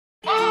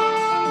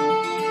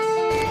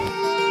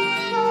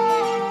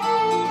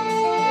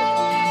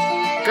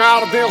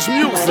Pauleson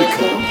Music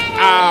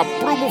a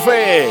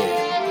promover.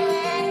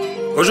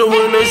 Hoje eu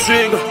vou Ney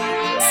Chiqui.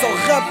 Sou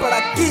rapper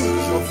aqui,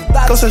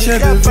 novidades. Calça cheia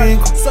de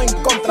vinco, só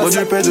encontras onde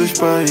o pé aqui. dos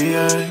pais.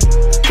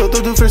 Tô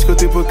todo fresco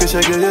tipo que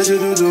cheguei desde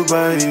do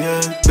Dubai.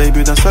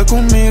 Baby, dança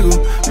comigo,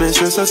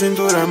 mexe essa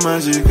cintura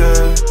mágica.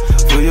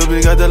 Fui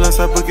obrigado a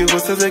lançar porque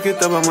você vê que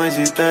tava mais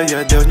agita.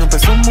 Deus, não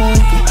peço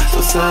muito,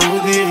 só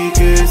saúde e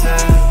riqueza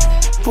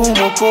pro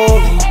meu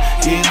povo,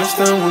 e nós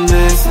estamos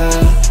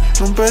nessa.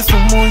 Não peço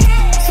muito,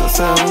 só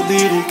saúde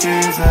e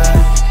riqueza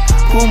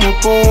pro meu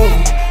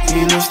povo,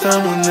 e nós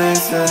estamos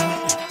nessa.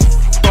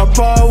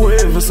 Papá,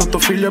 vê se a tua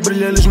filha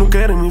brilha, eles não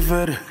querem me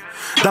ver.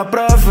 Dá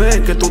pra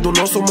ver que é tudo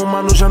nosso, meu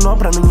mano, já não há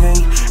pra ninguém.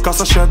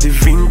 Calça cheia de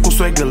vinco,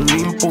 swag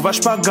limpo, vais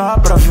pagar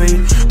pra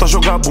ver. Tô a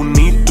jogar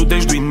bonito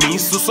desde o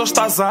início, só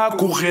estás a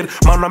correr.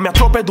 Mano, a minha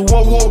tropa é do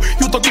wow-wow,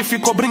 e o toque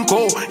ficou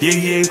brincou.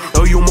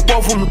 Eu e o meu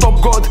povo no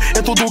Top God,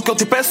 é tudo o que eu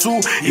te peço.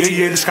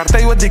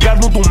 Descartei-o a digar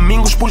no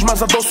domingos, pus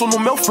mais adoço no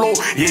meu flow.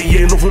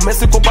 Novo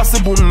Messi que eu passe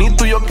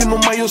bonito, e eu aqui no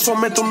meio só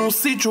meto num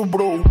sítio,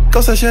 bro.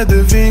 Calça cheia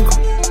de vinco,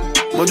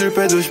 molde o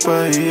pé dos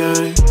pais.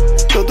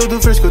 Tô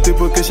todo fresco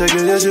tipo que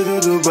cheguei desde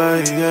do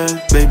Dubai.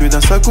 Baby,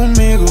 dança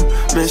comigo,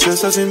 mexe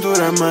essa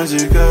cintura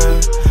mágica.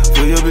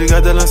 Fui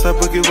obrigado a lançar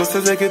porque você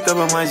vê que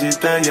tava mais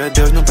agita.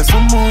 Deus, não peço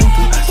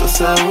muito, só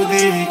saúde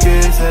e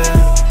riqueza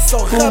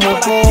Sou pro meu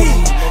rapper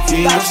povo, aqui,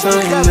 e nós novidades.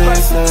 estamos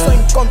nessa. Só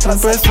encontras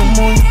Não peço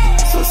aqui. muito,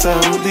 só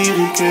saúde e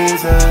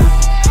riqueza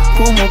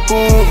pro meu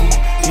povo,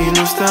 e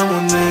nós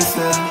estamos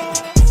nessa.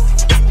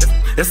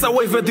 Essa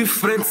wave é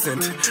diferente,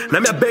 sente. Na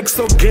minha bag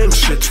só gang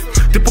shit.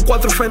 Tipo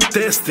 4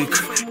 Fantastic,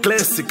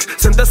 Classic.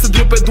 Sente esse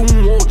drip é de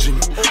um OG.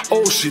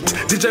 Oh shit,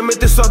 DJ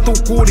mete só a tua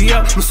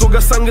curia. Me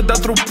suga sangue da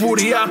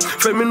trupuria.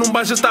 Fêmea num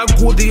baixo está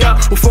agudia.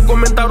 O fogo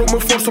aumentar o meu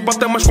esforço para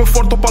ter mais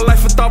conforto. Para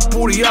life tá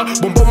puria.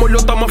 Bombom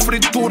molhou tá uma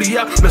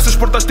frituria. Nessas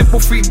portas tipo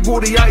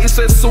figuria.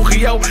 Isso é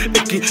surreal. É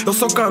que eu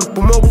só canto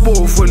pro meu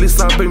povo. Eles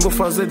sabem, vou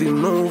fazer de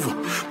novo.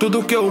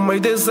 Tudo que eu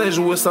mais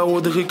desejo é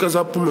saúde e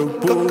riqueza pro meu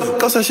povo.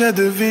 Calça cheia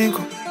de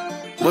vinco,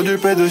 molde o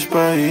pé dos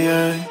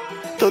pais.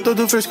 Tô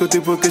todo fresco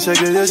tipo que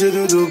cheguei desde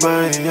do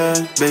Dubai.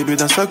 Baby,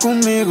 dança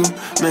comigo,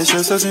 mexe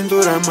essa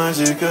cintura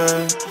mágica.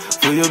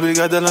 Fui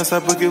obrigado a lançar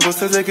porque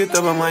você vê que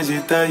tava mais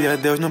agita.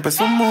 Deus, não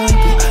peço muito,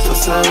 só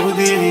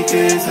saúde e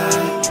riqueza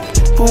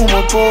pro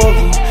meu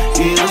povo,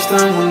 e nós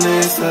estamos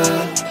nessa.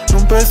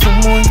 Não peço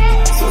muito,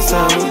 só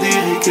saúde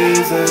e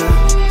riqueza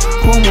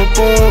pro meu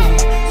povo,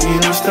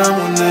 e nós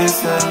estamos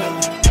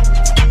nessa.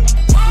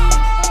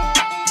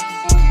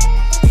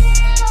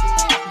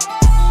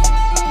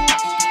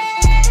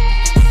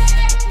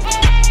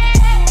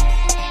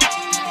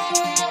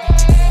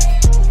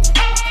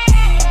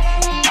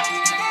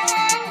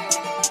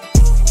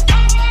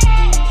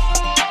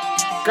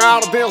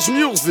 Pauleson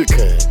Music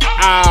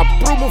a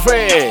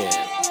promover.